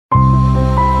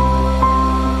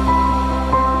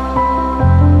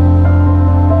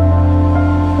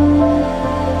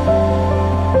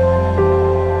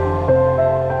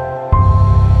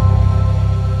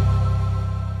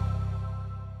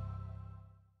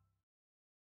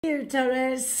Here,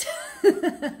 Taurus.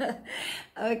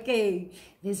 Okay,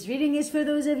 this reading is for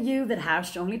those of you that have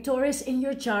strongly Taurus in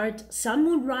your chart, Sun,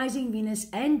 Moon, Rising, Venus,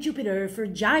 and Jupiter for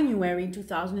January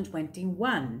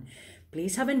 2021.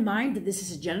 Please have in mind that this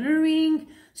is a general reading,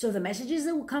 so the messages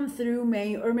that will come through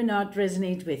may or may not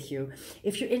resonate with you.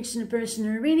 If you're interested in a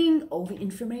personal reading, all the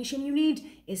information you need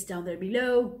is down there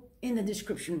below in the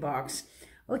description box.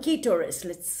 Okay, Taurus,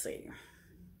 let's see.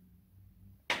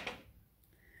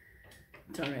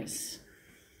 Taurus.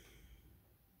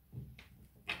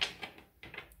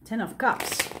 10 of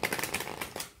Cups.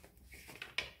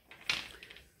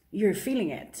 You're feeling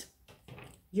it.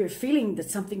 You're feeling that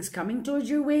something's coming towards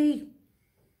your way.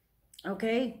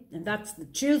 Okay? And that's the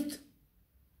truth.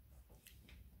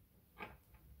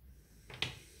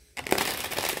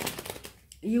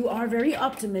 You are very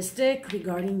optimistic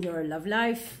regarding your love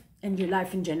life and your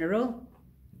life in general.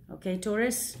 Okay,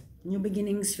 Taurus? New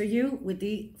beginnings for you with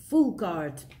the Fool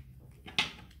card,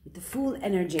 with the Fool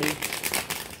energy.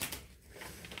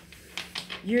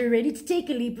 You're ready to take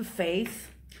a leap of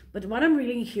faith, but what I'm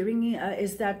really hearing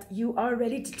is that you are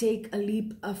ready to take a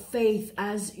leap of faith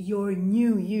as your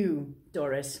new you,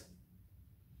 Taurus.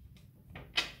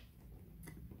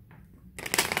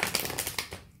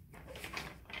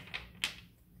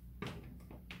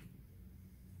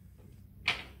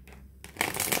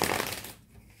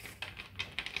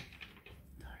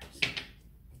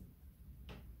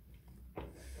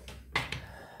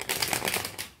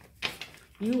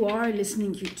 You are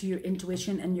listening to your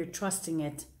intuition and you're trusting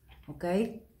it,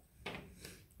 okay?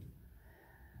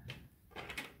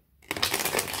 Okay,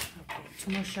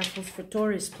 2 more shuffles for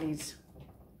Taurus, please.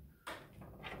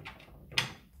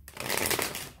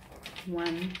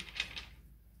 1,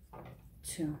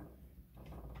 2.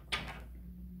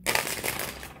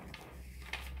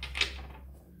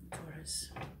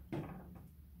 Taurus.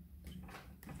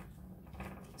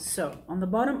 So, on the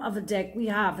bottom of the deck, we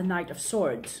have the Knight of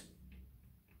Swords.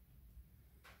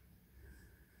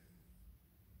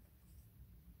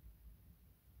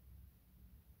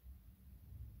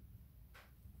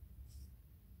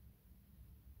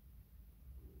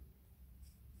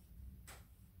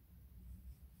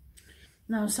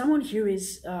 Now, someone here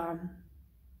is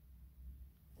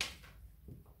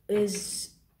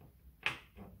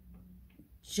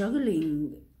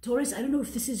juggling. Taurus, I don't know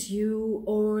if this is you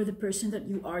or the person that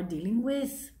you are dealing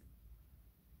with.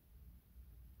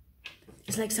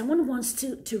 It's like someone wants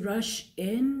to rush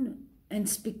in and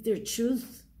speak their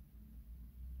truth.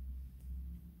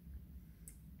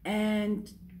 And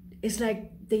it's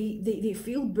like they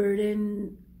feel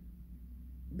burdened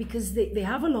because they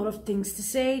have a lot of things to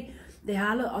say. They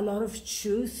have a lot of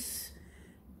truth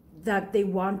that they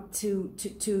want to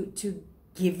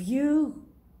give you.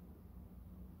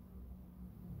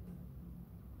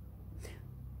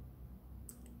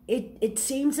 It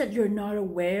seems that you're not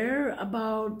aware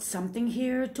about something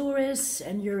here, Taurus,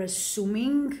 and you're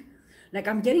assuming. Like,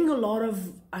 I'm getting a lot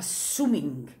of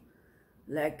assuming,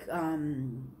 like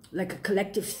a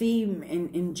collective theme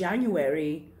in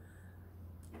January.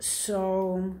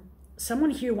 So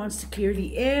someone here wants to clear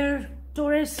the air,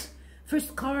 Taurus.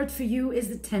 First card for you is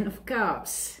the 10 of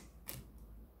Cups.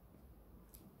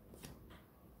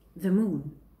 The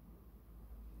Moon.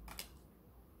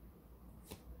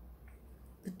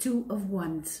 The 2 of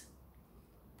Wands.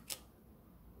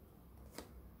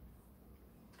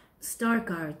 Star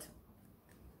card.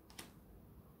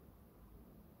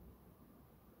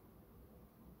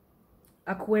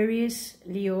 Aquarius,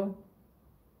 Leo,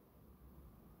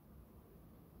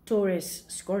 Taurus,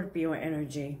 Scorpio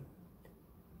energy.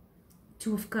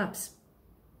 2 of Cups.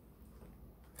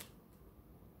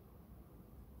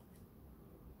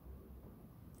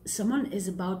 Someone is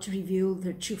about to reveal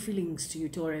their true feelings to you,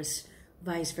 Taurus,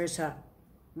 vice versa.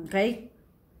 Okay?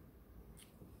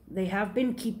 They have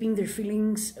been keeping their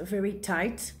feelings very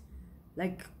tight,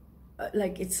 like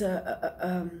it's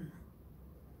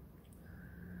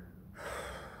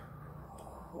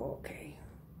okay.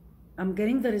 I'm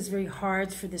getting that it's very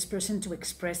hard for this person to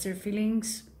express their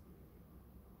feelings.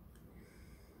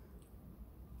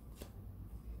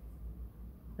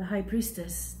 The High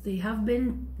Priestess. They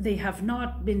have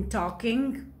not been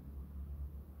talking.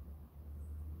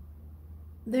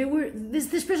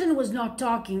 This person was not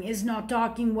talking, is not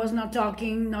talking, was not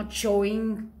talking, not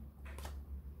showing.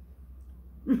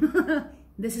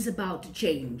 This is about to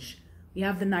change. We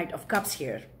have the Knight of Cups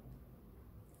here.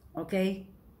 Okay?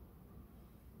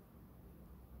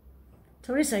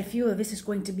 Taurus, I feel that this is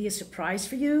going to be a surprise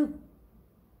for you.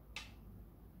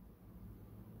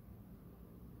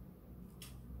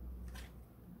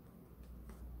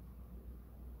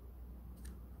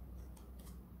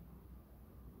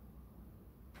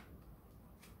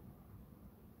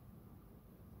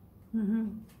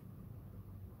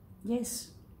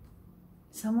 Yes.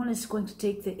 Someone is going to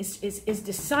take the, is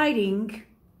deciding,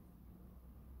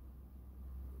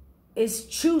 is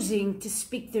choosing to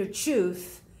speak their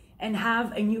truth and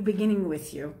have a new beginning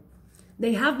with you.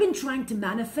 They have been trying to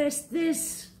manifest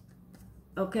this,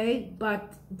 okay,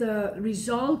 but the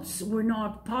results were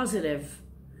not positive.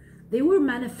 They were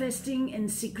manifesting in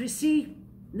secrecy.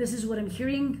 This is what I'm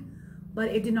hearing, but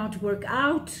it did not work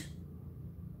out.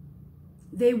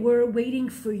 They were waiting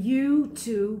for you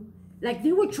to, like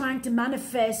they were trying to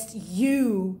manifest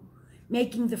you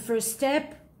making the first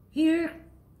step here,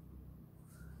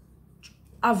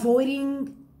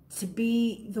 avoiding to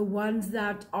be the ones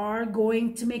that are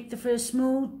going to make the first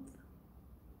move.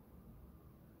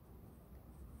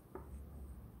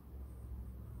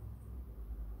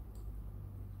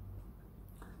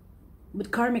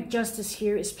 But karmic justice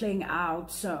here is playing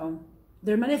out, so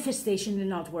their manifestation did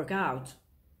not work out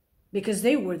because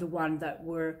they were the one that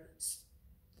were,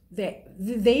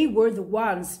 they were the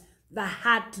ones that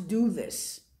had to do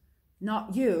this,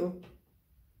 not you.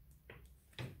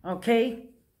 Okay?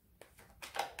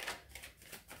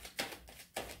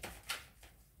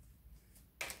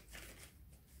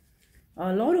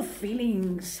 A lot of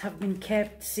feelings have been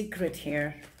kept secret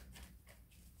here.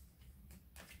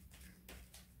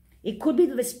 It could be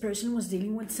that this person was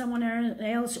dealing with someone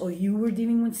else, or you were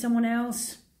dealing with someone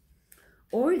else,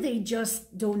 or they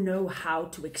just don't know how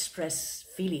to express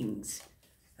feelings.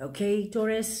 Okay,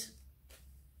 Taurus?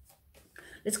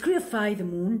 Let's clarify the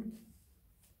moon.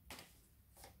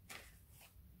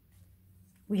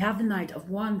 We have the Knight of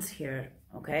Wands here,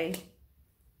 okay?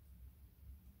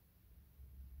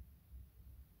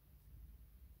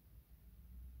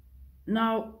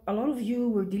 Now, a lot of you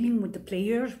were dealing with the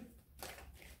player.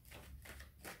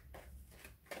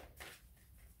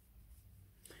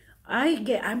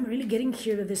 I'm really getting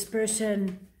here that this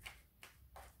person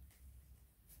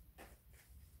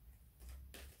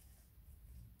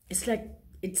it's like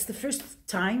it's the first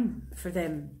time for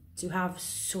them to have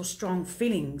so strong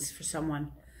feelings for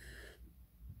someone.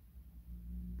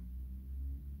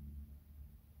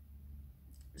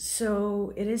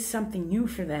 So it is something new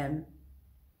for them.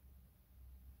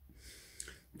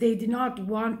 They did not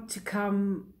want to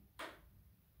come,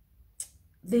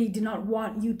 they do not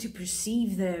want you to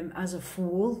perceive them as a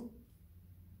fool.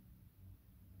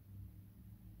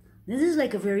 This is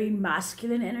like a very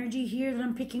masculine energy here that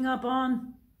I'm picking up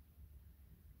on.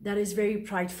 That is very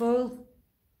prideful.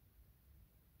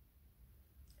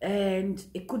 And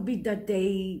it could be that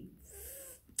they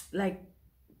like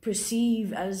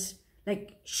perceive as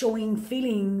like showing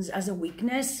feelings as a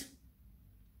weakness.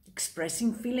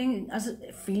 Expressing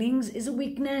feelings is a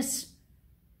weakness.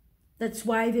 That's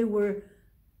why they were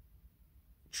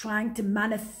trying to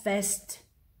manifest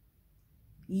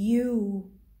you,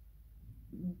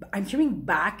 I'm hearing,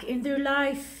 back in their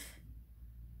life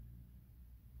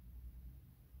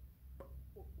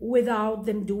without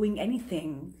them doing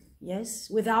anything. Yes,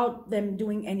 without them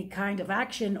doing any kind of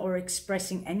action or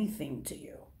expressing anything to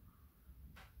you.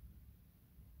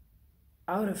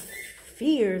 Out of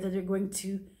fear that they're going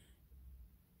to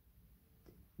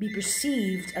be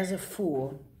perceived as a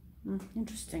fool.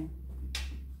 Interesting.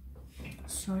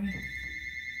 Sorry.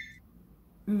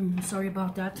 Sorry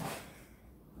about that.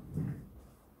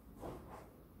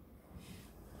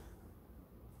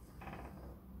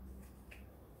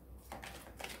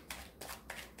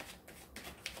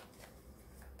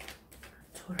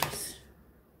 Taurus.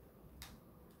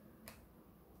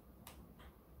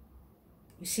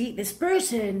 You see, this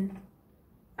person,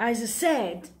 as I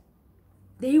said,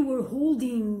 they were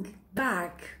holding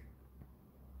back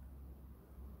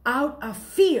out of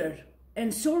fear.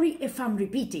 And sorry if I'm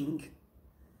repeating.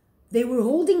 They were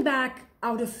holding back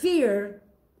out of fear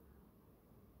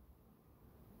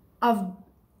of,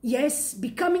 yes,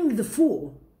 becoming the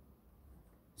fool.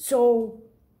 So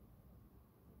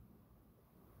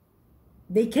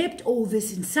they kept all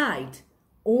this inside.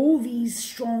 All these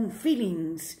strong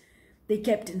feelings they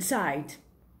kept inside.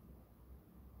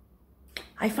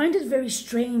 I find it very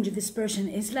strange that this person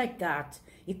is like that.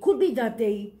 It could be that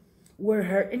they were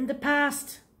hurt in the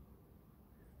past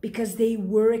because they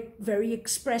were very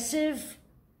expressive.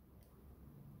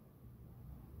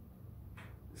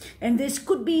 And this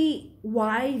could be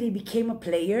why they became a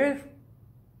player.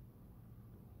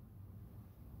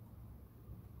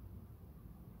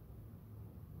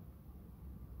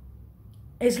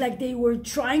 It's like they were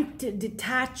trying to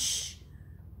detach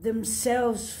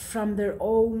themselves from their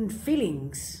own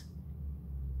feelings.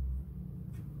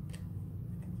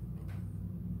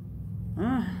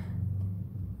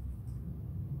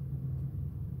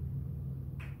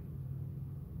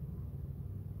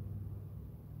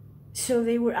 So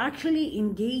they were actually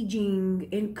engaging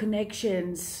in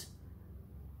connections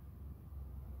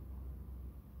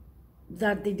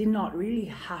that they did not really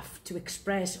have to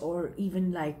express or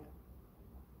even like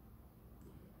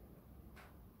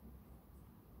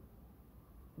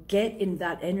get in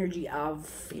that energy of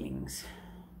feelings.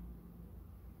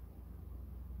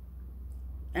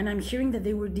 And I'm hearing that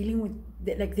they were dealing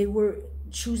with, like they were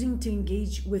choosing to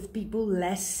engage with people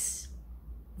less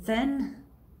than.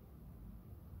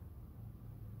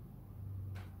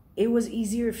 It was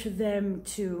easier for them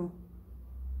to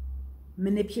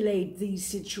manipulate these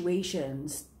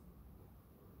situations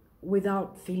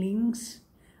without feelings.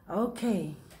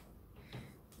 Okay,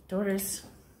 Taurus.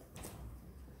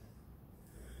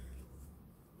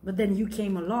 But then you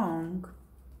came along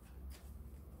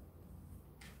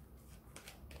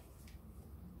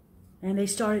and they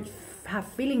started have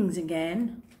feelings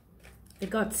again. They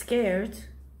got scared.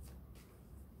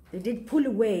 They did pull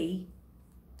away.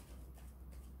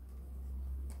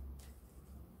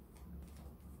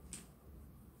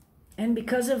 And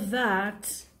because of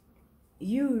that,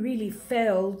 you really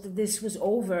felt that this was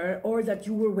over or that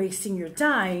you were wasting your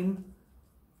time.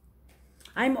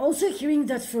 I'm also hearing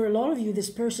that for a lot of you,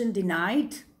 this person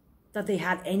denied that they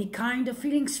had any kind of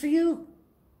feelings for you.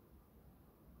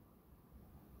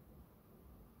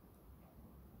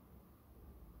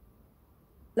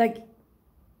 Like,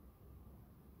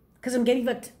 because I'm getting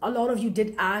that a lot of you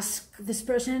did ask this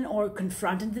person or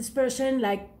confronted this person,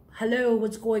 like, hello,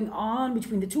 what's going on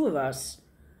between the two of us?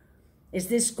 Is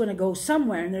this going to go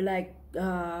somewhere? And they're like,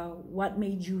 what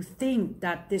made you think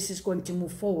that this is going to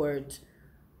move forward?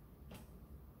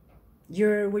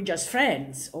 We're just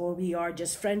friends, or we are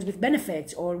just friends with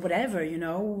benefits, or whatever, you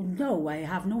know. No, I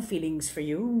have no feelings for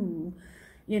you.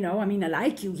 You know, I mean, I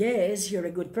like you, yes, you're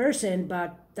a good person,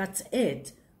 but that's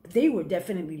it. But they were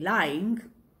definitely lying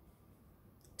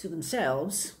to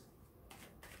themselves.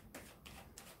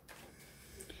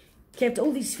 Kept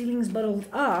all these feelings bottled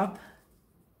up.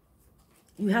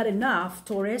 You had enough,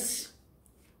 Taurus.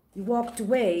 You walked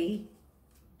away.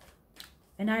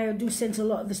 And I do sense a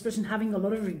lot of this person having a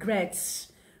lot of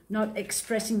regrets, not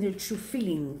expressing their true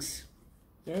feelings.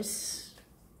 Yes.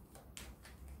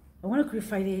 I want to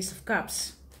clarify the Ace of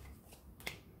Cups.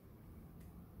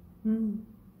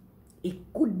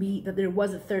 It could be that there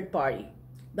was a third party.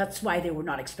 That's why they were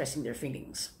not expressing their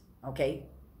feelings. Okay?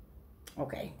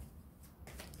 Okay.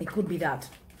 It could be that.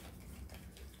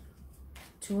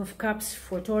 Two of Cups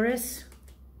for Taurus.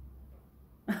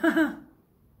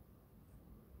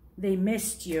 They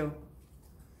missed you.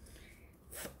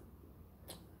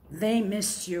 They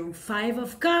missed you. Five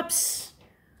of Cups.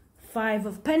 Five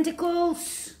of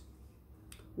Pentacles.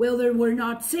 Well, they were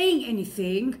not saying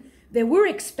anything. They were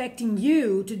expecting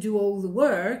you to do all the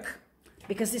work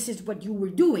because this is what you were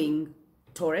doing,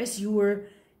 Taurus. You were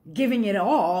giving it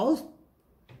all.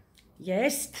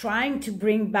 Yes, trying to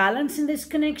bring balance in this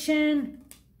connection.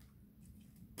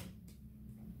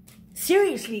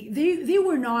 Seriously, they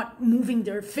were not moving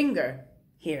their finger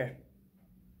here.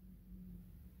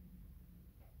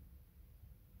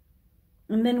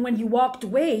 And then when you walked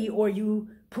away or you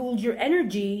pulled your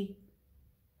energy,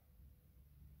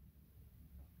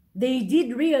 they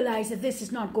did realize that this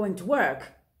is not going to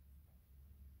work.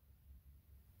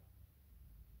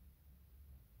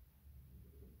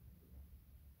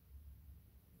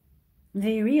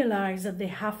 They realize that they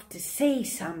have to say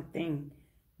something,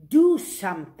 do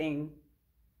something,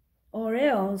 or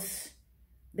else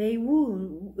they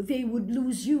would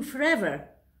lose you forever.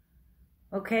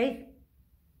 Okay?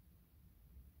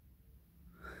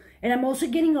 And I'm also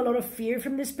getting a lot of fear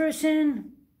from this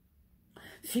person.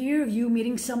 Fear of you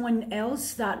meeting someone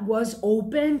else that was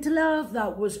open to love,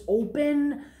 that was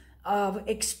open of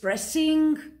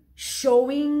expressing,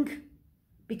 showing,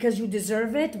 because you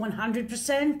deserve it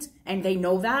 100%, and they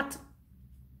know that.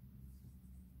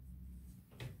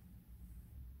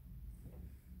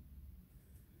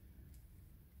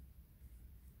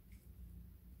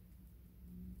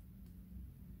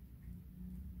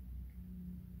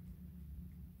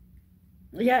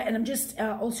 Yeah, and I'm just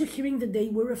also hearing that they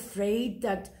were afraid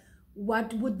that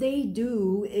what would they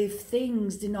do if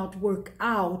things did not work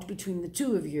out between the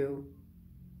two of you?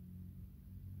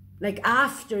 Like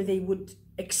after they would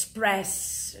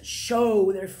express,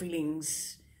 show their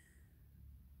feelings.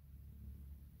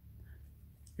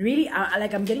 Really,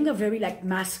 like I'm getting a very like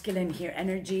masculine here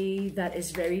energy that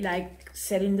is very like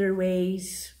set in their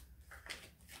ways.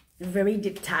 Very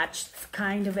detached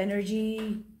kind of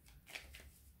energy.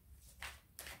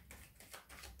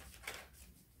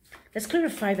 Let's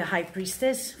clarify the High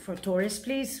Priestess for Taurus,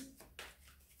 please.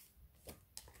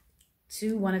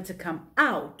 Two wanted to come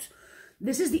out.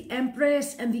 This is the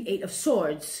Empress and the Eight of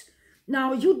Swords.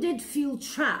 Now, you did feel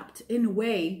trapped in a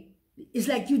way. It's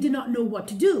like you did not know what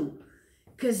to do.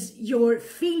 Because your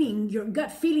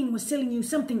gut feeling was telling you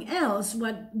something else.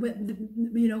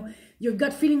 Your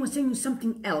gut feeling was telling you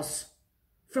something else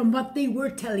from what they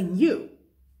were telling you.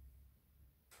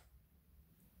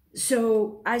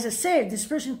 So, as I said, this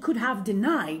person could have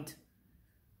denied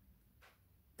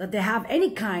that they have any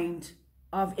kind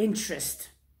of interest.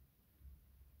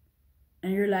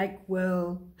 And you're like,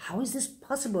 well, how is this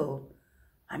possible?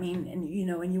 I mean, and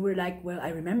you were like, well, I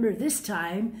remember this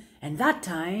time and that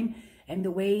time, and the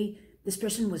way this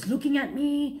person was looking at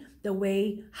me, the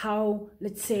way how,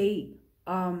 let's say,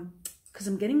 because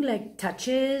I'm getting like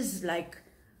touches, like,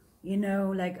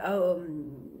 like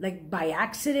by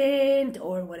accident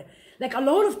or whatever, like a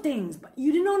lot of things, but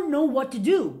you do not know what to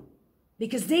do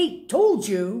because they told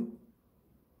you.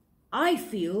 I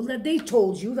feel that they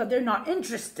told you that they're not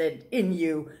interested in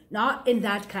you, not in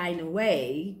that kind of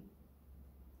way.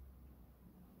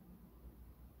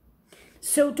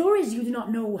 So Taurus, you do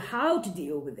not know how to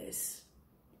deal with this.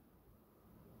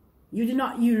 You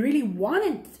really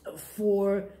wanted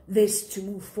for this to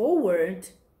move forward,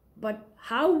 but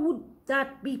how would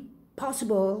that be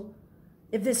possible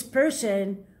if this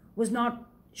person was not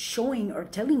showing or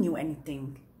telling you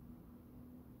anything?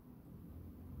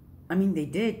 I mean, they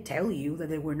did tell you that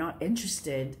they were not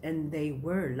interested, and they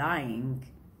were lying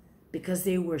because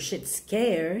they were shit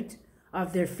scared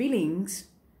of their feelings.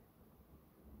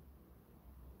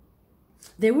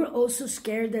 They were also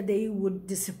scared that they would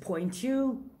disappoint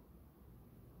you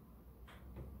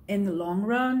in the long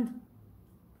run.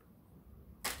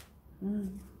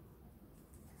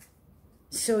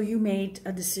 So you made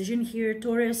a decision here,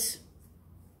 Taurus.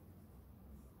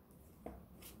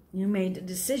 You made a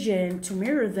decision to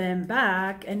mirror them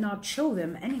back and not show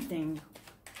them anything.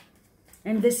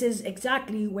 And this is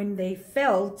exactly when they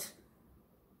felt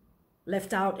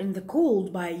left out in the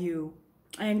cold by you.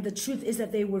 And the truth is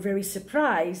that they were very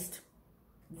surprised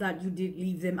that you did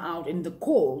leave them out in the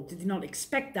cold. They did not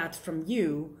expect that from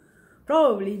you.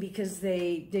 Probably because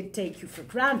they did take you for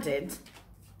granted.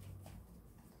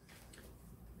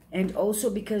 And also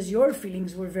because your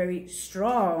feelings were very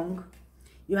strong.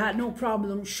 You had no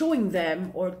problem showing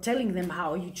them or telling them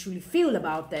how you truly feel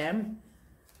about them.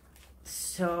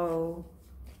 So,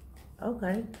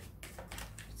 okay.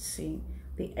 Let's see.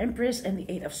 The Empress and the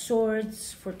Eight of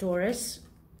Swords for Taurus.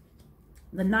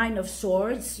 The Nine of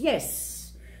Swords.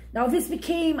 Yes. Now this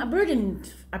became a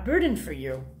burden for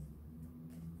you.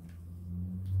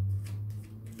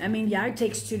 I mean, yeah, it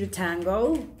takes two to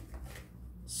tango.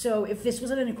 So if this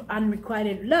was an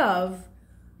unrequited love,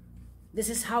 this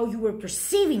is how you were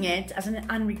perceiving it as an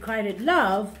unrequited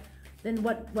love, then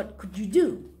what could you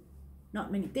do? Not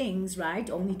many things, right?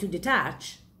 Only to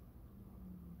detach.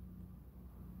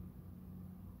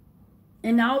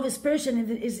 And now this person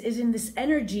is in this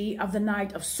energy of the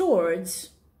Knight of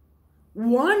Swords,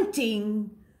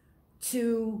 wanting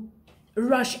to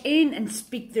rush in and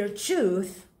speak their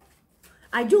truth.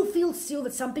 I do feel still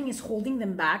that something is holding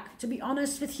them back, to be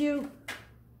honest with you.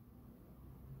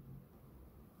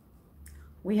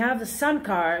 We have the Sun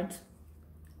card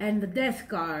and the Death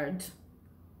card.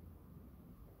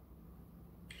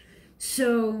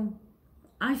 So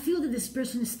I feel that this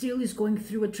person still is going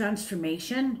through a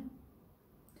transformation.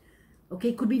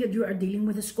 Okay, could be that you are dealing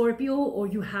with a Scorpio, or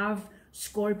you have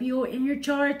Scorpio in your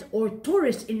chart, or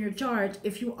Taurus in your chart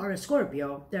if you are a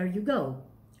Scorpio. There you go.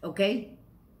 Okay?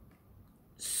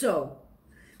 So,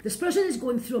 this person is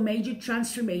going through a major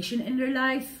transformation in their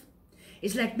life.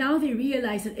 It's like now they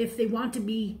realize that if they want to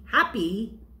be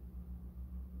happy,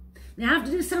 they have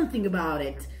to do something about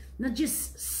it. Not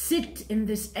just sit in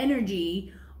this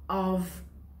energy of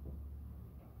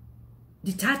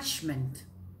detachment.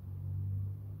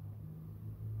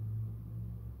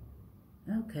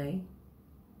 Okay.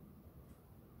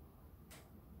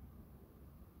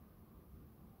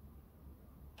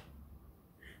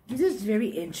 This is very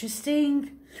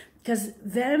interesting because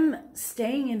them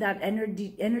staying in that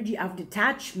energy of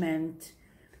detachment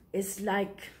is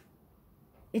like,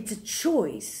 it's a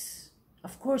choice.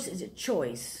 Of course, it's a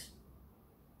choice.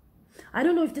 I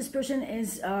don't know if this person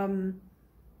is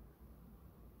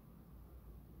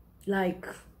like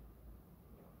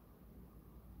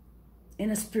in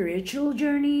a spiritual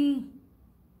journey.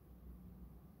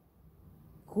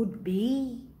 Could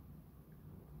be.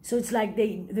 So it's like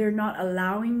they're not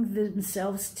allowing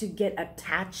themselves to get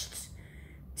attached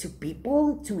to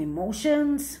people, to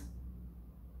emotions.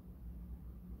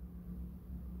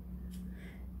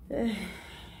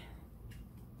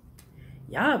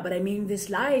 Yeah, but I mean,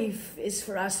 this life is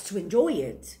for us to enjoy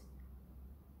it.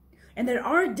 And there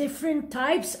are different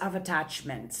types of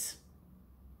attachments.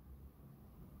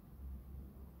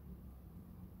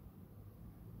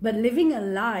 But living a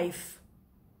life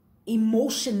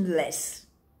emotionless,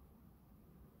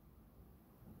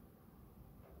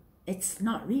 it's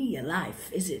not really a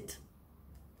life, is it?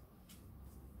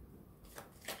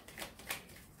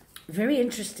 Very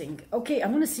interesting. Okay, I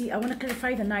want to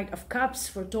clarify the Knight of Cups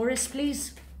for Taurus,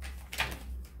 please.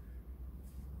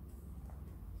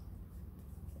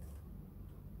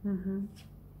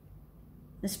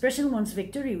 This person wants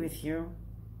victory with you.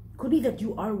 Could be that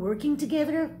you are working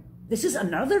together. This is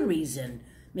another reason.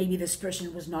 Maybe this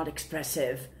person was not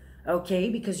expressive, okay?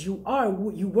 Because you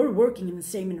were working in the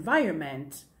same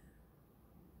environment.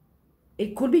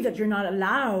 It could be that you're not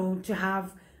allowed to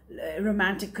have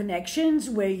romantic connections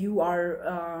where you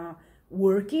are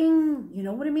working. You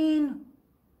know what I mean?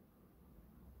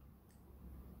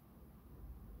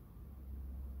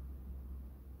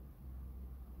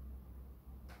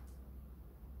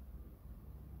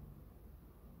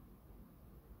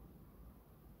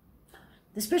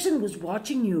 This person was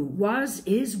watching you,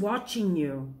 is watching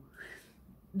you.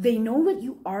 They know that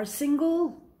you are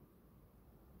single.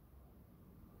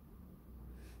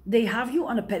 They have you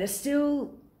on a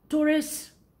pedestal,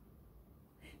 Taurus.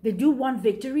 They do want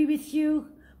victory with you,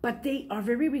 but they are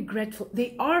very regretful.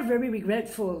 They are very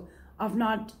regretful of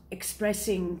not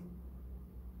expressing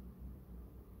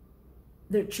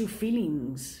their true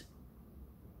feelings.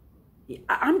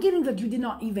 I'm getting that you did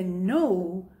not even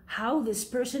know how this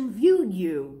person viewed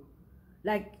you.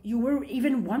 Like you were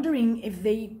even wondering if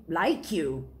they like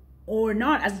you or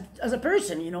not as a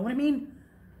person, you know what I mean?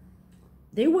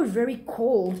 They were very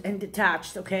cold and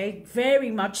detached, okay?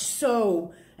 Very much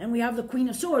so. And we have the Queen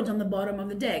of Swords on the bottom of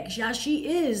the deck. Yeah, she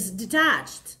is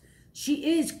detached.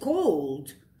 She is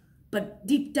cold. But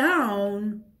deep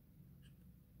down,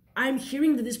 I'm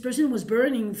hearing that this person was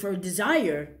burning for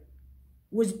desire.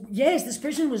 Yes, this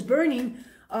person was burning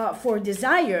for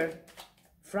desire.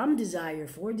 From desire,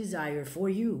 for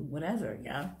you, whatever,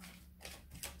 yeah?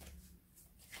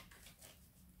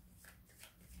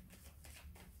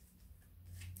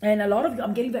 And a lot of you,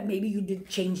 I'm getting that maybe you did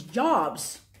change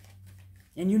jobs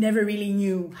and you never really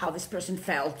knew how this person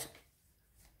felt.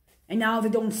 And now they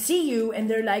don't see you and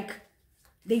they're like,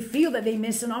 they feel that they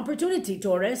miss an opportunity,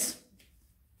 Taurus.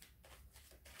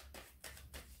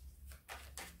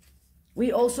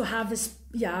 We also have this,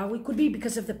 yeah, we could be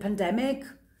because of the pandemic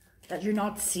that you're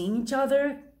not seeing each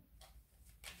other.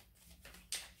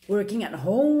 Working at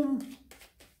home.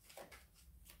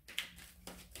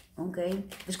 Okay,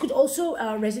 this could also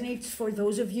resonate for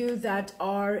those of you that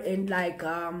are in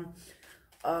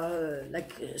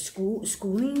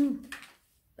schooling,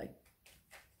 like,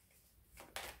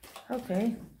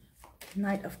 okay,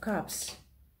 Knight of Cups,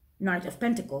 Knight of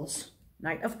Pentacles,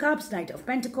 Knight of Cups, Knight of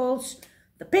Pentacles,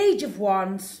 the Page of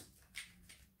Wands,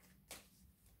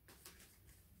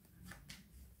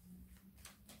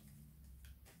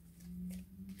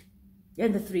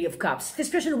 and the Three of Cups. This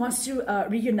person wants to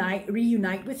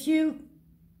reunite with you.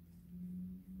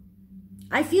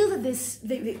 I feel that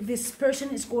this person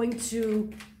is going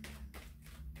to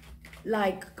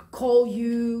like call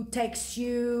you, text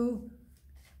you.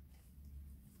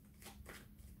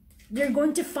 They're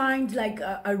going to find like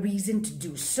a reason to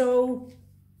do so.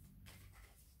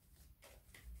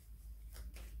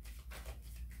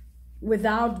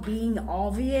 Without being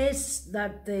obvious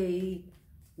that they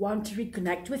want to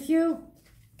reconnect with you.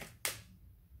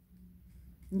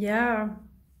 Yeah.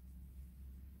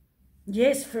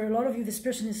 Yes, for a lot of you, this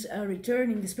person is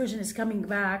returning. This person is coming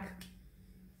back.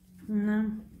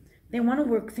 They want to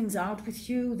work things out with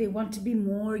you. They want to be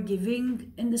more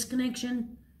giving in this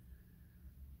connection.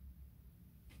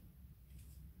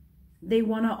 They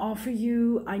want to offer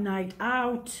you a night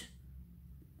out,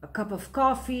 a cup of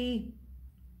coffee.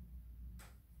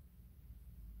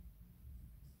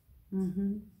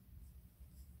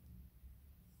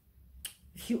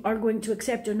 If you are going to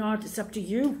accept or not, it's up to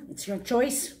you. It's your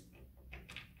choice.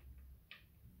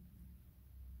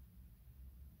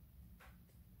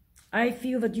 I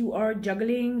feel that you are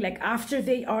juggling, like after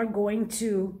they are going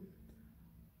to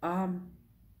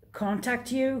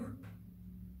contact you,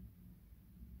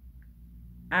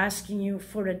 asking you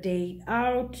for a date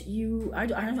out, I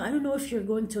don't know if you're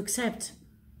going to accept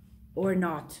or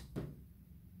not.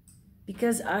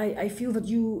 Because I feel that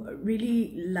you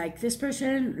really like this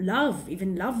person,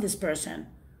 even love this person.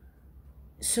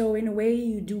 So in a way,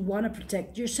 you do want to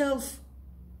protect yourself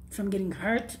from getting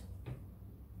hurt.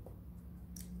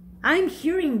 I'm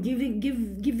hearing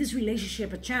give this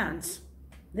relationship a chance.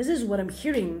 This is what I'm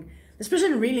hearing. This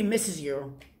person really misses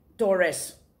you,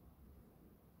 Taurus.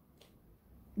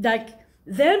 like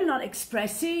them not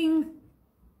expressing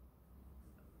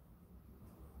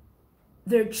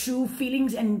their true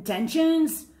feelings and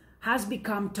intentions has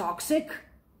become toxic.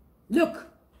 Look,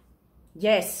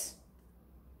 yes,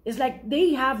 it's like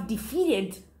they have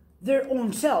defeated their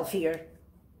own self here.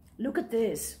 Look at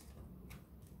this.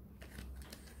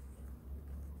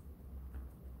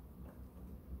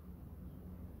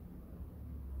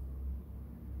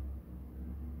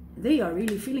 They are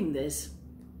really feeling this.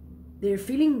 They're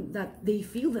feeling that they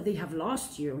feel that they have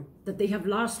lost you, that they have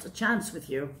lost a chance with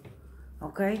you.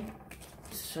 Okay?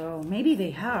 So maybe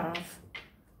they have.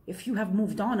 If you have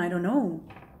moved on, I don't know,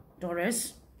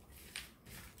 Taurus.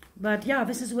 But yeah,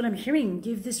 this is what I'm hearing.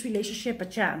 Give this relationship a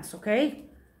chance, okay?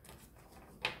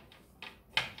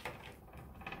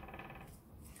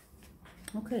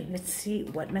 Okay, let's see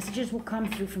what messages will come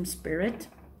through from Spirit.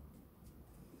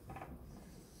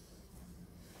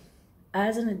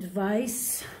 As an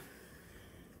advice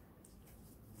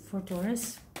for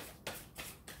Taurus.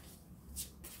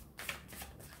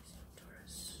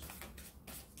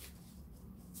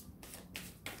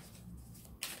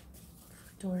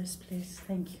 Taurus, please.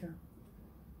 Thank you.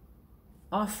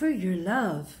 Offer your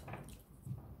love.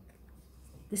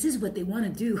 This is what they want to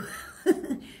do.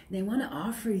 They want to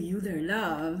offer you their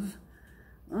love.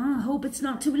 Oh, hope it's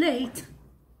not too late.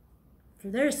 For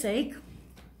their sake.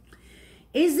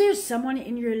 Is there someone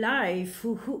in your life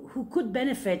who could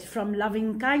benefit from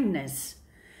loving kindness?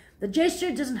 The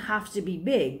gesture doesn't have to be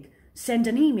big. Send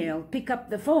an email, pick up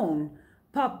the phone,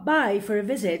 pop by for a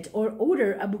visit, or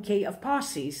order a bouquet of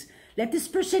posies. Let this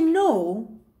person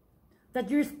know that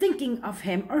you're thinking of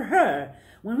him or her.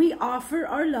 When we offer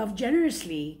our love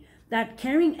generously, that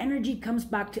caring energy comes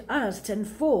back to us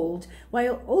tenfold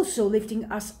while also lifting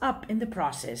us up in the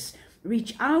process.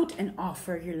 Reach out and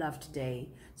offer your love today.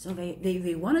 So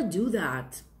they want to do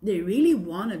that. They really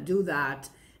want to do that.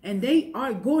 And they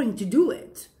are going to do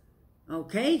it.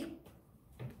 Okay?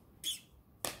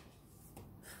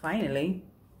 Finally.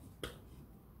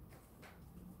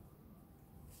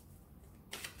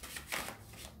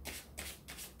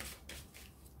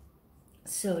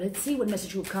 So let's see what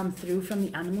message will come through from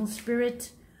the Animal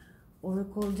Spirit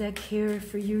Oracle deck here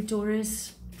for you,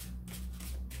 Taurus.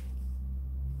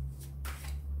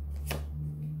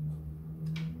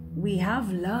 We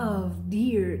have love,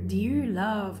 dear, dear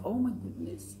love. Oh my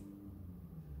goodness.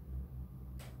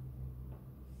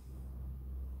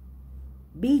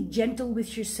 Be gentle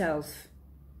with yourself.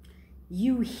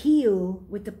 You heal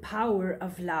with the power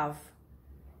of love.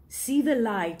 See the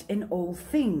light in all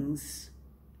things.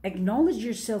 Acknowledge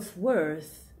your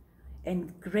self-worth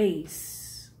and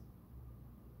grace.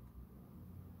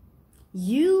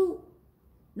 You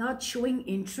not showing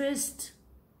interest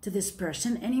to this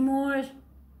person anymore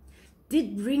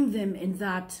did bring them in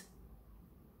that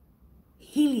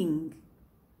healing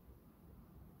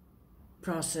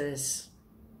process,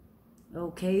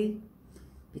 okay?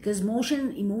 Because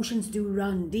emotions do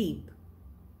run deep.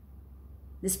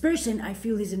 This person, I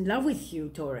feel, is in love with you,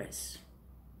 Taurus.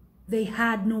 They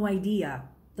had no idea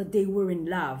that they were in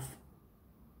love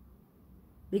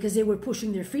because they were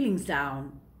pushing their feelings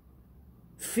down,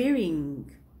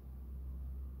 fearing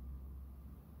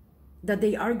that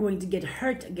they are going to get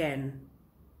hurt again.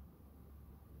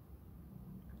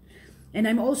 And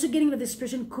I'm also getting that this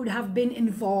person could have been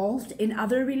involved in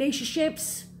other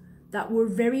relationships that were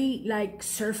very like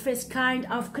surface kind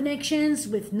of connections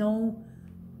with no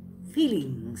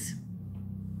feelings.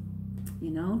 You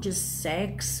know, just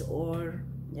sex or,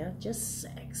 yeah, just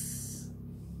sex.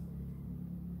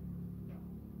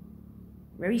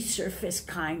 Very surface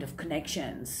kind of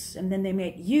connections. And then they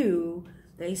met you.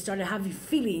 They started having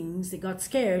feelings, they got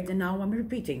scared, and now I'm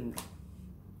repeating.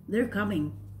 They're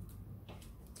coming.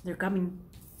 They're coming.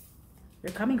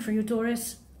 They're coming for you,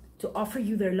 Taurus, to offer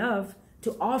you their love,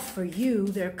 to offer you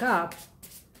their cup.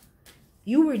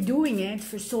 You were doing it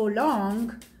for so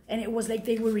long, and it was like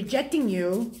they were rejecting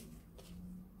you.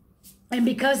 And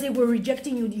because they were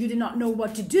rejecting you, you did not know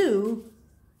what to do.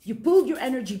 You pulled your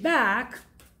energy back,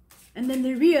 and then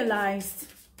they realized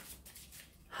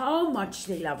how much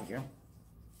they love you.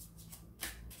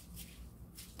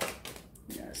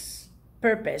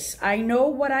 Purpose. I know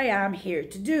what I am here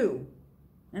to do.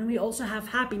 And we also have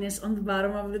happiness on the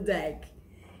bottom of the deck.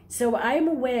 So I am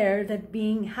aware that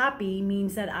being happy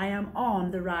means that I am on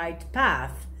the right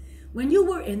path. When you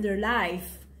were in their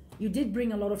life, you did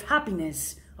bring a lot of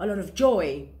happiness, a lot of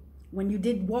joy. When you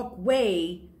did walk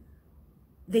away,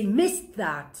 they missed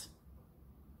that.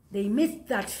 They missed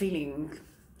that feeling.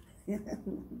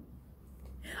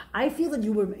 I feel that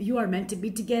you are meant to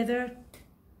be together.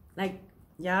 Like,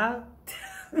 yeah.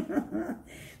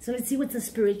 So let's see what's the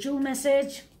spiritual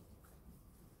message.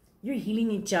 You're healing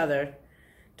each other,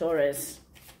 Taurus.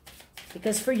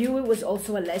 Because for you, it was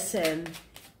also a lesson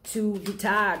to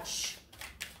detach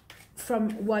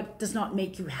from what does not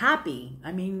make you happy.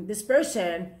 I mean, this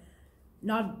person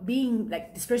not being,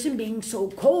 like, this person being so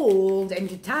cold and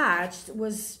detached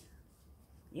was,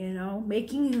 you know,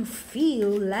 making you feel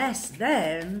less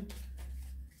than.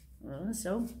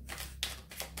 So,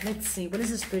 let's see. What is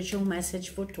the spiritual message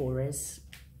for Taurus?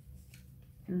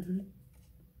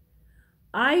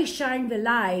 I shine the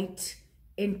light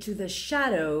into the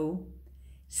shadow,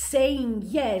 saying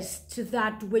yes to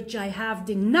that which I have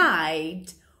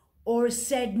denied or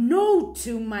said no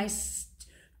to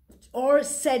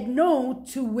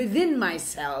within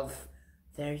myself.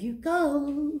 There you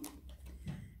go.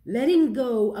 Letting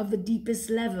go of the deepest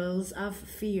levels of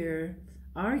fear.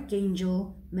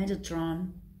 Archangel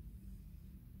Metatron.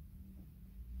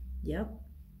 Yep.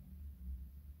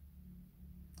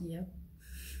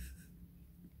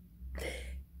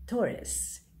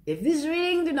 Taurus, if this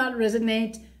reading did not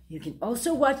resonate, you can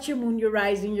also watch your moon, your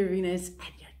rising, your Venus,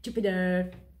 and your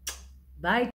Jupiter. Bye.